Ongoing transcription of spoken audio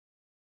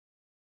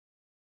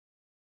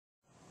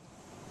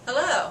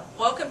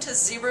to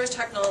Zebra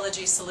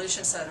Technology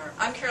Solution Center.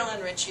 I'm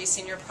Carolyn Ritchie,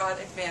 Senior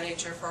Product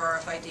Manager for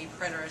RFID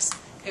printers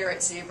here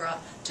at Zebra.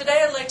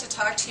 Today I'd like to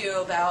talk to you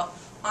about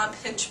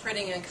on-pinch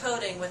printing and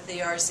encoding with the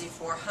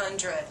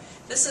RZ400.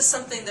 This is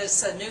something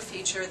that's a new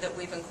feature that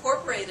we've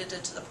incorporated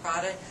into the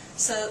product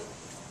so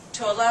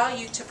to allow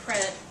you to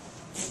print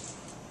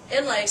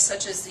inlays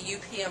such as the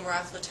UPM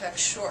Raflatech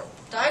short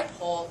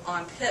dipole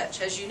on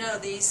pitch. As you know,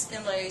 these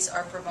inlays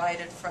are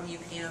provided from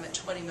UPM at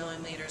 20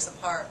 millimeters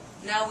apart.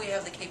 Now we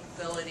have the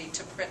capability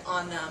to print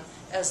on them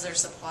as they're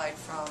supplied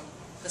from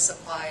the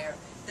supplier.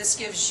 This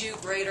gives you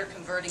greater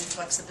converting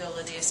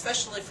flexibility,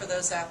 especially for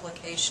those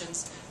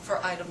applications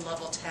for item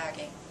level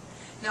tagging.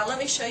 Now let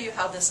me show you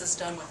how this is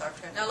done with our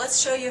print. Now let's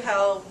show you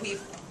how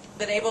we've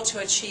been able to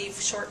achieve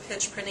short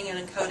pitch printing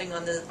and encoding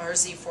on the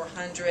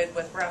RZ400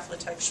 with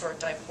Raflatech short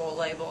dipole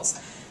labels.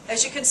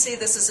 As you can see,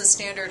 this is a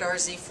standard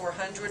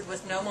RZ400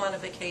 with no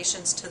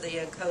modifications to the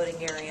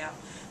encoding area.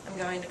 I'm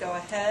going to go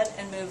ahead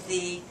and move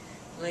the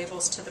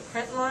labels to the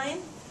print line,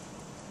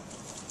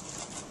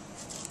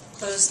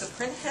 close the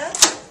print head,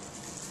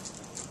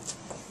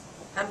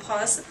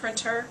 unpause the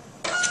printer,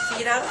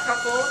 feed out a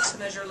couple to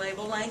measure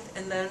label length,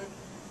 and then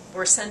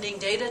we're sending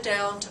data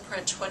down to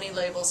print 20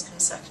 labels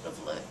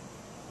consecutively.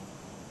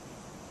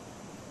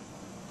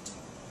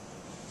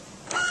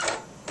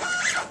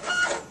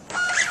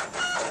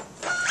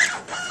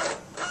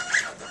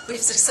 We've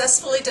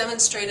successfully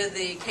demonstrated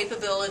the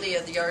capability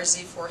of the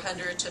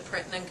RZ400 to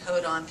print and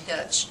encode on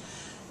pitch.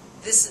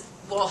 This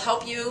will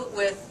help you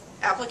with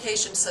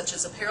applications such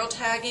as apparel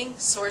tagging,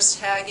 source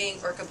tagging,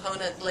 or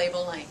component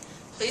labeling.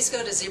 Please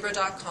go to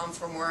zebra.com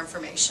for more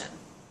information.